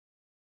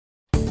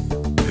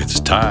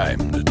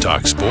time to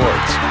talk sports.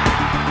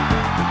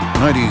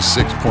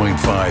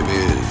 96.5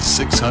 is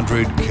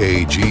 600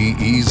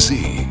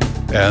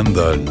 KGEZ, and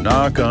the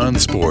Nach On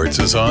Sports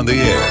is on the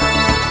air.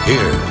 Here's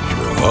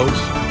your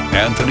host,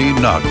 Anthony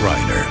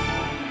Nachreiner.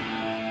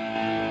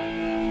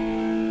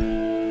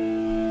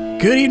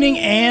 Good evening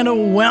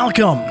and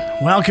welcome.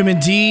 Welcome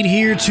indeed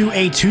here to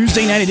a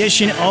Tuesday night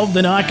edition of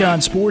the Nach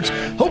On Sports.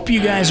 Hope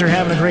you guys are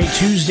having a great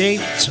Tuesday.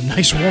 Some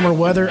nice warmer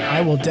weather.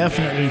 I will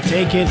definitely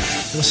take it.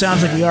 It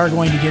sounds like we are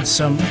going to get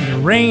some either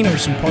rain or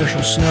some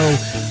partial snow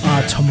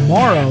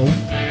tomorrow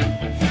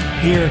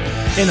here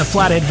in the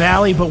Flathead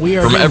Valley. But we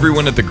are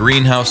everyone at the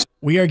greenhouse.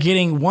 We are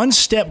getting one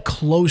step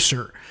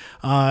closer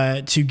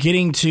to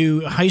getting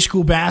to high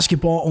school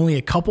basketball, only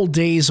a couple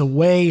days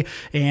away,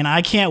 and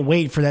I can't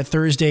wait for that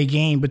Thursday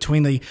game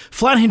between the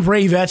Flathead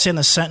Bravettes and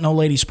the Sentinel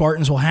Lady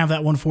Spartans. We'll have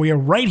that one for you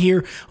right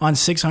here on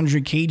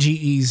 600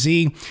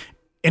 KGEZ.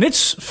 And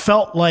it's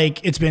felt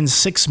like it's been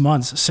 6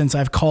 months since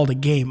I've called a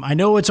game. I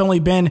know it's only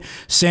been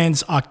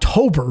since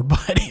October,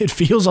 but it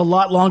feels a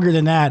lot longer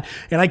than that,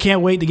 and I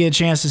can't wait to get a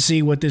chance to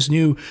see what this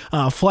new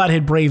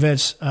Flathead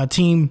Bravettes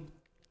team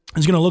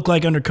is going to look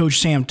like under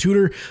Coach Sam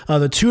Tudor.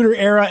 The Tudor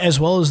era as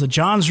well as the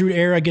Johnsrud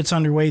era gets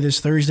underway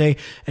this Thursday,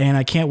 and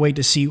I can't wait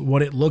to see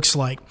what it looks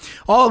like.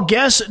 All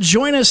guests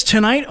join us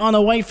tonight on the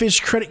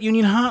Whitefish Credit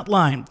Union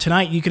Hotline.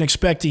 Tonight you can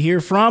expect to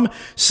hear from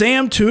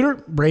Sam Tudor,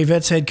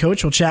 Bravettes head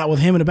coach. We'll chat with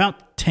him in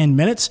about 10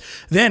 minutes.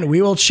 Then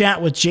we will chat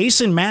with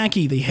Jason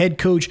Mackey, the head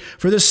coach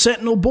for the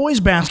Sentinel boys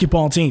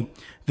basketball team.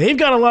 They've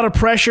got a lot of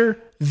pressure.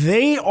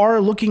 They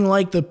are looking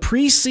like the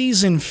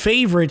preseason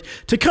favorite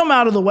to come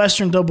out of the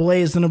Western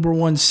AA as the number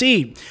one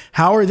seed.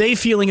 How are they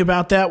feeling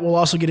about that? We'll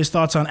also get his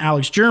thoughts on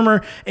Alex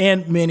Germer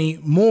and many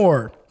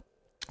more.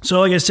 So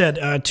like I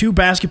said, two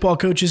basketball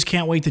coaches.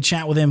 Can't wait to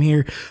chat with them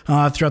here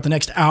throughout the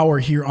next hour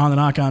here on the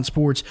Nach On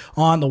Sports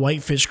on the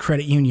Whitefish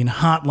Credit Union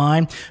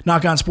Hotline.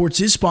 Nach On Sports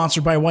is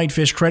sponsored by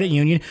Whitefish Credit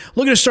Union.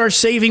 Looking to start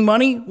saving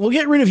money? Well,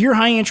 get rid of your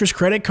high-interest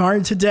credit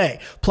card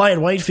today. Apply at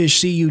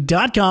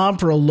whitefishcu.com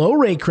for a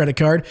low-rate credit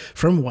card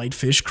from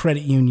Whitefish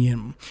Credit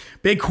Union.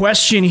 Big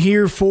question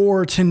here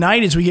for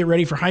tonight as we get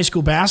ready for high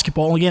school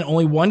basketball. Again,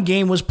 only one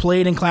game was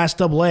played in Class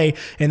AA,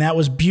 and that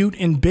was Butte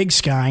and Big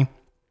Sky.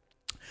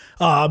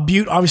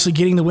 Butte obviously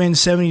getting the win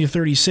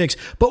 70-36.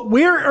 But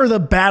where are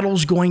the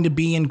battles going to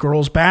be in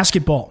girls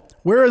basketball?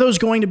 Where are those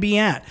going to be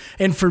at?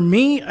 And for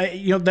me,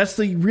 that's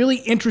the really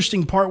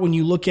interesting part when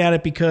you look at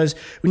it, because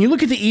when you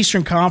look at the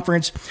Eastern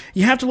Conference,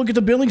 you have to look at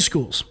the Billings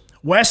schools.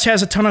 West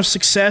has a ton of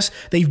success.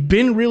 They've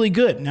been really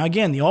good. Now,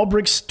 again, the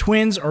Albricks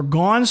twins are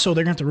gone, so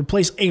they're going to have to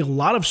replace a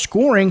lot of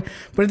scoring.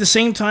 But at the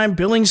same time,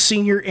 Billings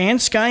Senior and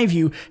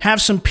Skyview have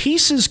some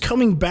pieces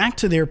coming back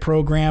to their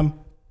program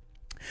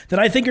that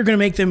I think are going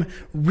to make them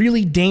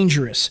really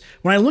dangerous.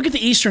 When I look at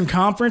the Eastern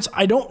Conference,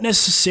 I don't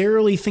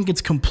necessarily think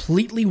it's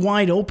completely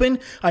wide open.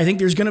 I think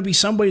there's going to be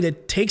somebody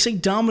that takes a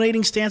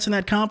dominating stance in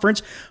that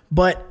conference,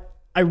 but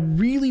I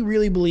really,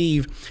 really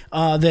believe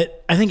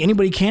that I think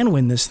anybody can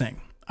win this thing.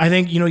 I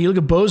think, you look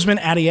at Bozeman,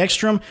 Addie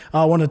Ekstrom,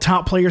 one of the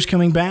top players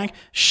coming back.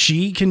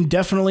 She can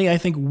definitely, I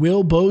think,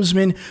 will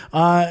Bozeman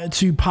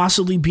to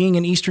possibly being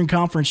an Eastern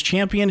Conference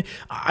champion.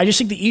 I just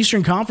think the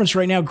Eastern Conference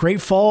right now, Great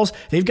Falls,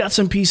 they've got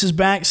some pieces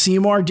back.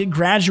 CMR did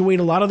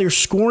graduate a lot of their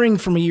scoring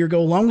from a year ago,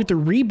 along with the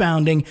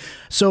rebounding.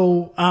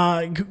 So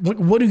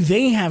what do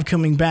they have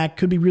coming back?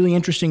 Could be really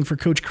interesting for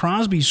Coach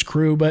Crosby's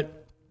crew, but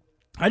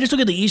I just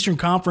look at the Eastern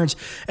Conference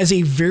as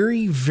a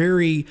very,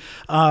 very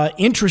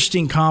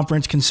interesting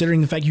conference, considering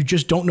the fact you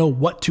just don't know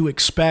what to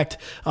expect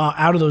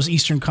out of those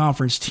Eastern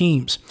Conference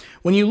teams.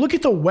 When you look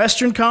at the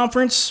Western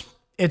Conference,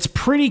 it's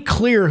pretty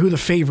clear who the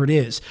favorite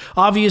is.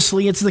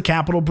 Obviously, it's the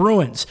Capital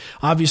Bruins.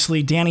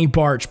 Obviously, Danny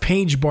Barch,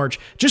 Paige Barch.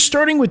 Just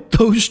starting with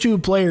those two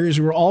players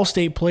who are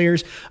all-state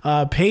players.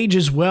 Paige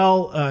as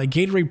well,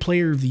 Gatorade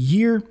Player of the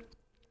Year.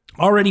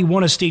 Already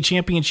won a state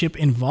championship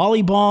in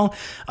volleyball.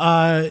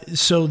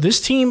 So this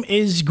team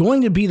is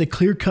going to be the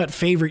clear-cut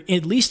favorite,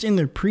 at least in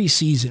their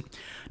preseason.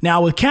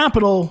 Now, with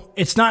Capital,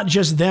 it's not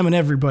just them and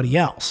everybody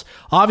else.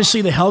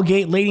 Obviously, the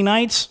Hellgate Lady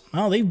Knights,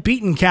 well, they've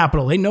beaten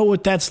Capital. They know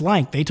what that's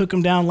like. They took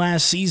them down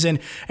last season.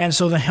 And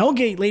so the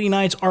Hellgate Lady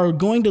Knights are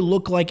going to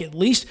look like, at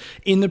least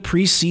in the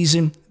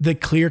preseason, the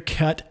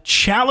clear-cut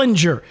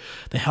challenger.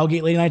 The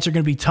Hellgate Lady Knights are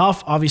going to be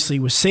tough, obviously,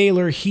 with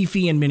Saylor,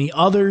 Heafy, and many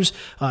others.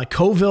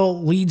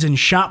 Coville leads in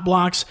shot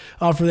blocks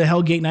for the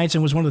Hellgate Knights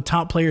and was one of the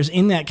top players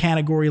in that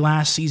category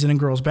last season in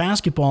girls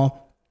basketball.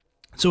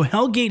 So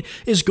Hellgate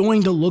is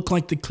going to look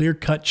like the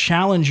clear-cut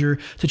challenger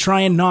to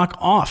try and knock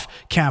off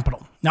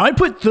Capital. Now, I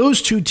put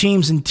those two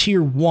teams in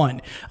Tier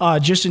 1,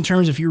 just in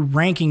terms of you're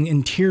ranking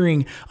and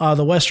tiering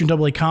the Western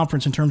AA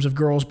Conference in terms of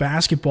girls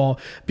basketball,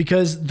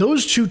 because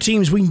those two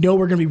teams we know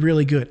are going to be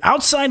really good.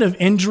 Outside of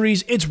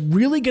injuries, it's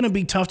really going to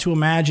be tough to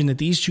imagine that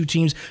these two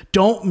teams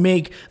don't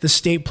make the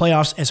state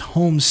playoffs as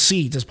home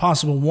seeds, as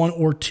possible 1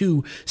 or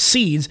 2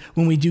 seeds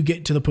when we do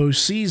get to the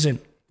postseason.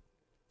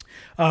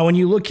 When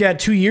you look at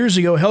 2 years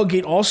ago,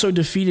 Hellgate also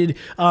defeated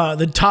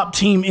the top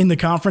team in the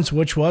conference,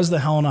 which was the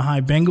Helena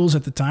High Bengals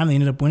at the time. They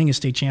ended up winning a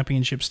state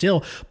championship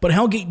still, but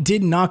Hellgate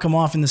did knock them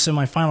off in the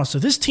semifinals. So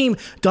this team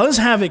does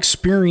have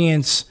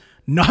experience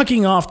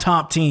knocking off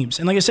top teams.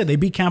 And like I said, they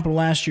beat Capital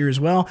last year as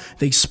well.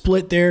 They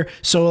split there.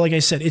 So like I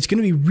said, it's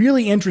going to be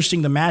really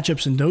interesting, the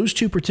matchups in those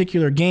two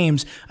particular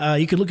games.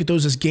 You could look at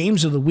those as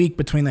games of the week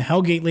between the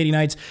Hellgate Lady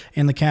Knights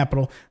and the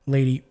Capital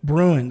Lady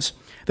Bruins.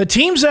 The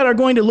teams that are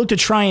going to look to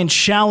try and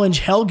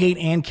challenge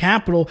Hellgate and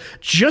Capital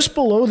just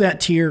below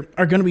that tier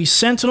are going to be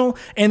Sentinel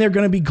and they're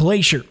going to be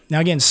Glacier.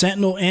 Now again,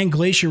 Sentinel and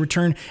Glacier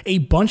return a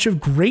bunch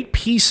of great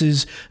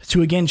pieces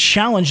to again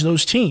challenge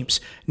those teams.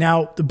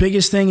 Now the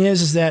biggest thing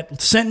is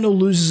that Sentinel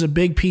loses a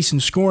big piece in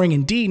scoring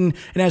in Deaton,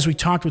 and as we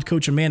talked with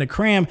Coach Amanda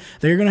Cram,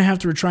 they're going to have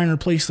to try and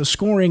replace the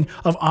scoring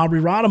of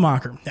Aubrey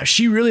Rademacher. Now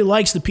she really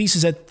likes the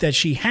pieces that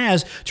she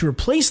has to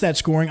replace that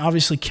scoring.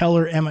 Obviously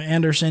Keller, Emma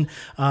Anderson,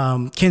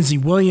 Kenzie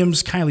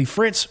Williams, Kylie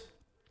Fritz.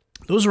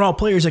 Those are all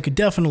players that could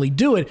definitely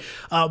do it.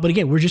 But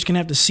again, we're just going to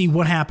have to see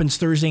what happens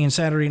Thursday and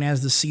Saturday and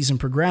as the season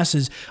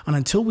progresses. And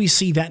until we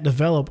see that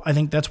develop, I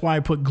think that's why I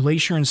put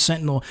Glacier and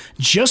Sentinel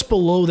just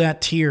below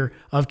that tier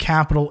of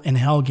Capital and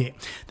Hellgate.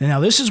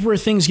 Now, this is where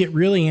things get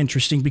really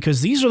interesting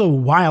because these are the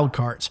wild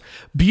cards.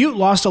 Butte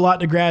lost a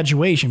lot to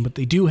graduation, but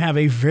they do have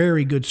a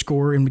very good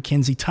scorer in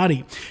Mackenzie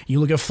Tutty.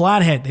 You look at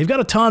Flathead, they've got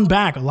a ton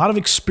back, a lot of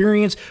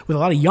experience with a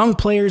lot of young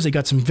players. They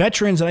got some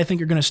veterans that I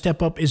think are going to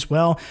step up as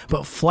well.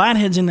 But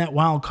Flathead's in that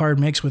wild card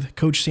mix with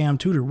Coach Sam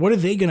Tudor. What are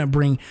they going to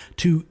bring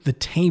to the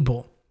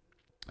table?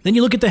 Then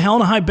you look at the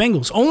Helena High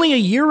Bengals, only a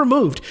year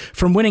removed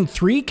from winning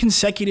 3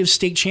 consecutive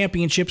state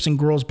championships in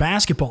girls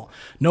basketball.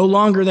 No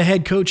longer the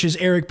head coach is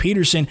Eric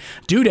Peterson.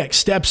 Dudek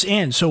steps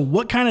in. So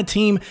what kind of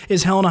team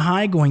is Helena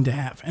High going to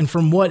have? And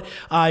from what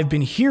I've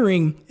been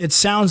hearing, it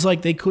sounds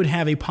like they could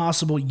have a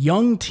possible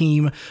young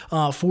team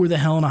for the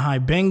Helena High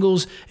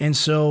Bengals. And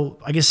so,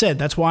 like I said,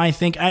 that's why I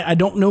think I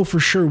don't know for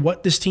sure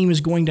what this team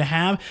is going to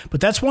have, but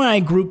that's why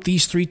I grouped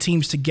these 3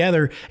 teams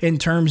together in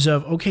terms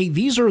of, okay,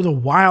 these are the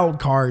wild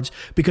cards,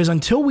 because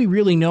until we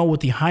really know what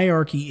the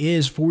hierarchy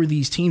is for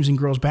these teams in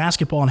girls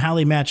basketball and how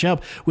they match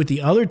up with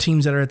the other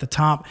teams that are at the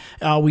top,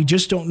 we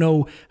just don't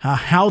know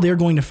how they're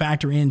going to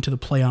factor into the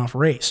playoff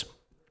race.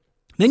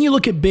 Then you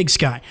look at Big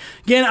Sky.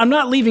 Again, I'm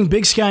not leaving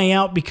Big Sky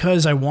out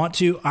because I want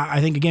to. I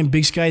think, again,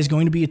 Big Sky is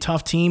going to be a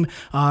tough team.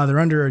 They're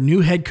under a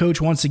new head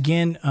coach once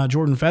again,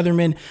 Jordan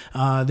Featherman.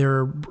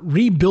 They're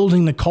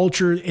rebuilding the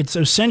culture. It's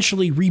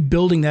essentially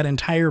rebuilding that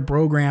entire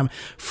program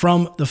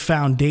from the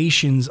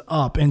foundations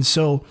up. And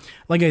so,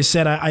 like I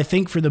said, I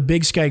think for the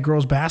Big Sky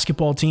girls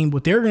basketball team,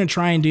 what they're going to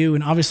try and do,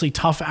 and obviously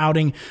tough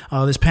outing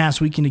this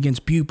past weekend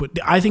against Butte, but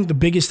I think the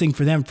biggest thing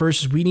for them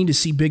first is we need to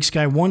see Big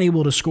Sky, 1,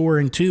 able to score,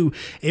 and 2,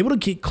 able to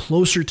get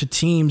closer to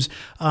teams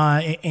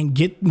and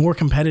get more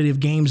competitive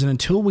games. And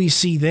until we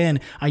see then,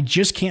 I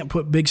just can't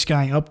put Big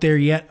Sky up there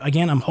yet.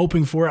 Again, I'm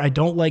hoping for it. I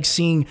don't like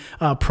seeing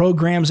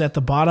programs at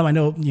the bottom. I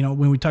know,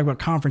 when we talk about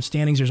conference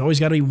standings, there's always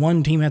got to be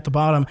one team at the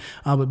bottom,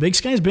 but Big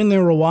Sky's been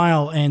there a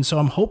while, and so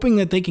I'm hoping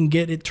that they can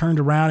get it turned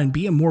around and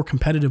be a more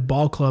competitive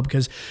ball club,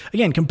 because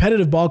again,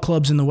 competitive ball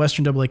clubs in the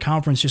Western AA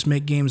Conference just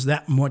make games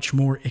that much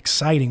more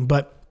exciting.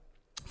 But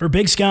for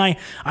Big Sky,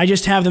 I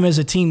just have them as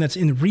a team that's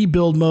in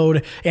rebuild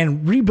mode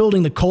and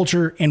rebuilding the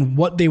culture and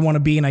what they want to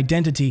be, an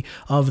identity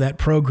of that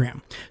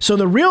program. So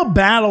the real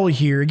battle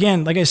here,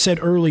 again, like I said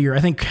earlier,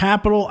 I think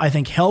Capital, I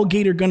think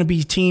Hellgate are going to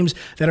be teams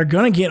that are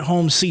going to get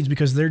home seeds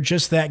because they're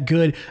just that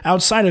good.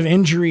 Outside of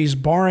injuries,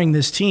 barring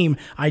this team,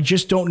 I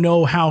just don't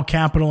know how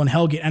Capital and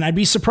Hellgate, and I'd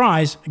be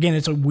surprised, again,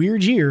 it's a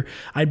weird year,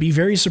 I'd be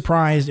very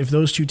surprised if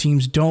those two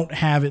teams don't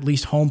have at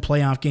least home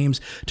playoff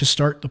games to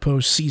start the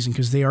postseason,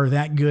 because they are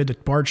that good. The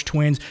Barge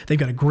Twins, they've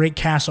got a great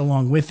cast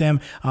along with them.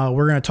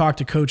 We're going to talk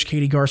to Coach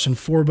Katie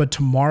Garson-Forba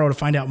tomorrow to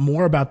find out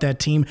more about that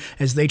team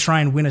as they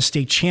try and win a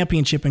state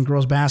championship in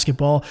girls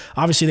basketball.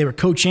 Obviously, they were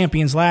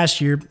co-champions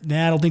last year.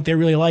 I don't think they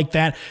really like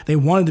that. They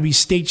wanted to be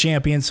state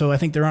champions, so I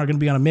think they're not going to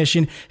be on a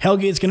mission.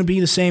 Hellgate's going to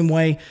be the same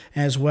way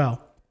as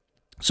well.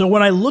 So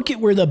when I look at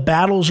where the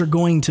battles are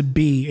going to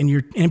be, and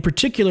in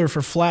particular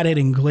for Flathead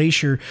and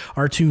Glacier,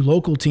 our 2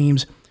 local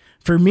teams,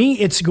 for me,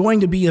 it's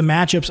going to be the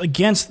matchups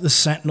against the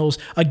Sentinels,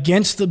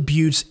 against the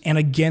Buttes, and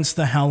against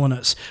the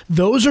Helenas.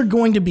 Those are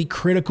going to be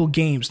critical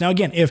games. Now,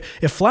 again, if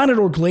Flathead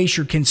or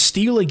Glacier can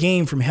steal a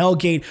game from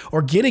Hellgate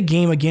or get a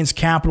game against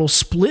Capital,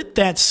 split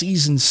that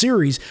season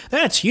series,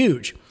 that's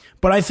huge.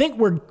 But I think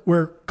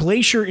where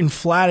Glacier and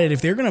Flathead, if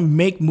they're going to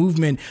make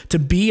movement to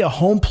be a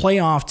home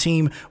playoff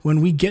team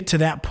when we get to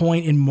that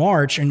point in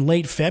March and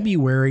late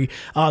February,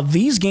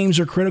 these games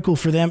are critical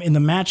for them in the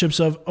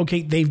matchups of,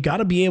 okay, they've got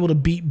to be able to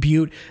beat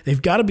Butte,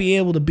 they've got to be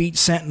able to beat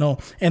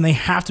Sentinel, and they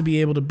have to be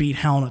able to beat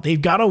Helena.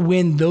 They've got to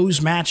win those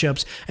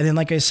matchups. And then,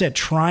 like I said,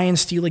 try and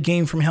steal a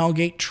game from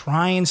Hellgate,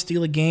 try and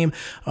steal a game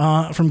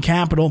from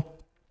Capital.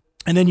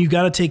 And then you've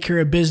got to take care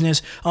of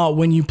business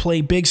when you play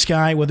Big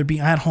Sky, whether it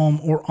be at home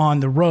or on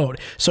the road.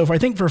 So I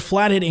think for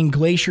Flathead and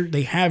Glacier,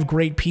 they have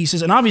great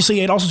pieces. And obviously,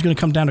 it also is going to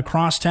come down to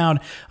Crosstown.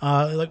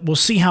 We'll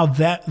see how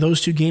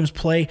those two games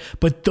play.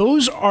 But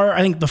those are,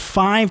 I think, the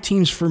 5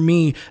 teams for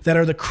me that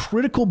are the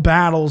critical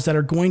battles that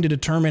are going to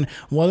determine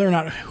whether or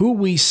not who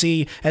we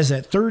see as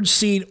that 3rd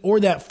seed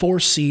or that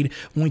 4th seed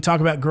when we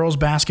talk about girls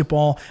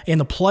basketball in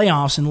the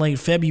playoffs in late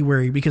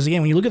February. Because,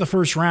 again, when you look at the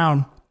first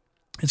round,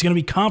 it's going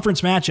to be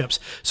conference matchups.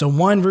 So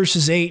 1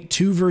 versus 8,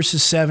 2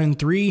 versus 7,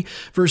 3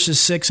 versus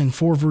 6, and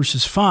 4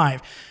 versus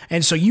 5.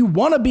 And so you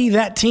want to be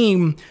that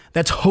team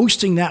that's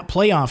hosting that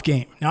playoff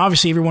game. Now,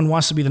 obviously, everyone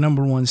wants to be the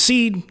number 1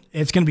 seed.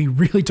 It's going to be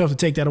really tough to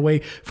take that away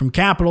from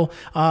Capital.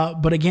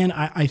 But again,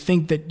 I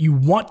think that you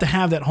want to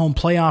have that home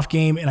playoff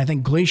game, and I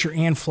think Glacier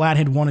and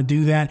Flathead want to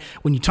do that.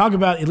 When you talk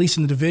about, at least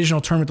in the divisional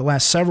tournament the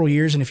last several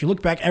years, and if you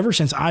look back ever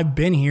since I've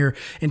been here,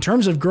 in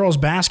terms of girls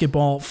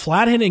basketball,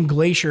 Flathead and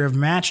Glacier have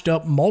matched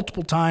up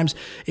multiple times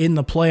in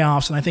the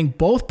playoffs, and I think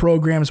both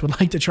programs would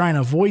like to try and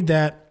avoid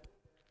that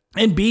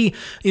and be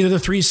either the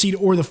 3 seed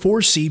or the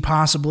 4 seed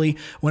possibly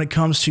when it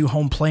comes to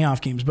home playoff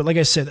games. But like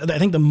I said, I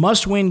think the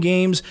must-win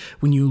games,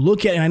 when you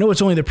look at, and I know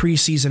it's only the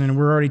preseason and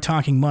we're already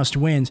talking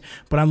must-wins,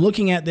 but I'm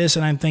looking at this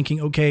and I'm thinking,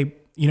 okay,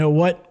 you know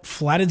what?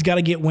 Flathead's got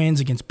to get wins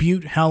against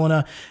Butte,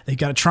 Helena. They've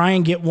got to try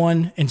and get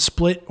one and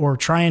split or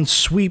try and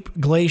sweep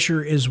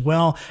Glacier as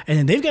well. And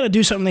then they've got to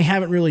do something they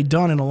haven't really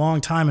done in a long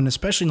time, and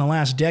especially in the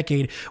last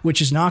decade,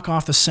 which is knock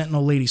off the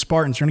Sentinel Lady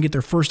Spartans. They're going to get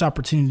their first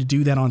opportunity to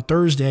do that on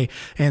Thursday.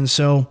 And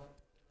so,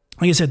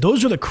 like I said,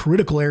 those are the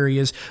critical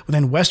areas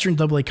within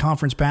Western AA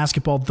Conference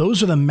basketball.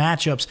 Those are the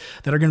matchups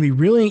that are going to be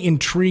really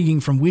intriguing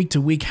from week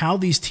to week, how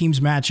these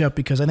teams match up,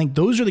 because I think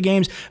those are the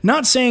games.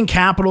 Not saying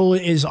Capital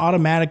is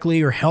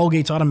automatically or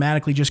Hellgate's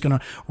automatically just going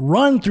to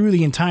run through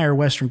the entire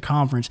Western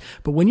Conference,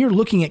 but when you're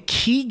looking at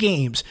key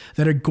games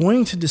that are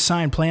going to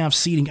decide playoff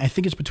seeding, I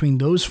think it's between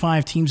those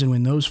 5 teams, and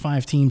when those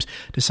 5 teams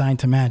decide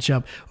to match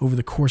up over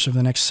the course of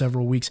the next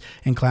several weeks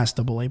in Class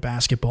AA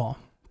basketball.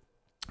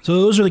 So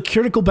those are the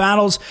critical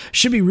battles.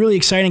 Should be really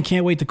exciting.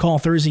 Can't wait to call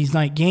Thursday's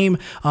night game.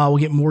 We'll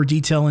get more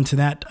detail into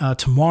that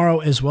tomorrow,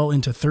 as well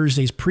into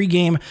Thursday's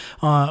pregame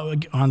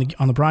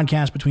on the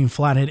broadcast between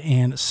Flathead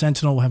and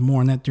Sentinel. We'll have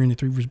more on that during the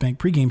Three Rivers Bank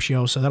pregame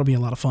show, so that'll be a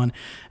lot of fun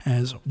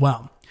as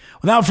well.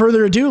 Without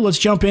further ado, let's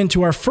jump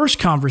into our first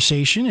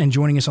conversation. And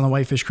joining us on the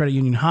Whitefish Credit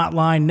Union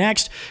Hotline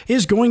next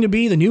is going to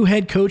be the new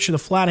head coach of the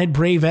Flathead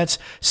Bravettes,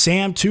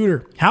 Sam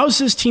Tudor. How's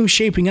this team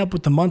shaping up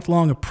with the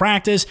month-long of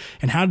practice,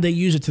 and how did they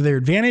use it to their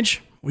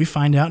advantage? We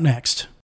find out next.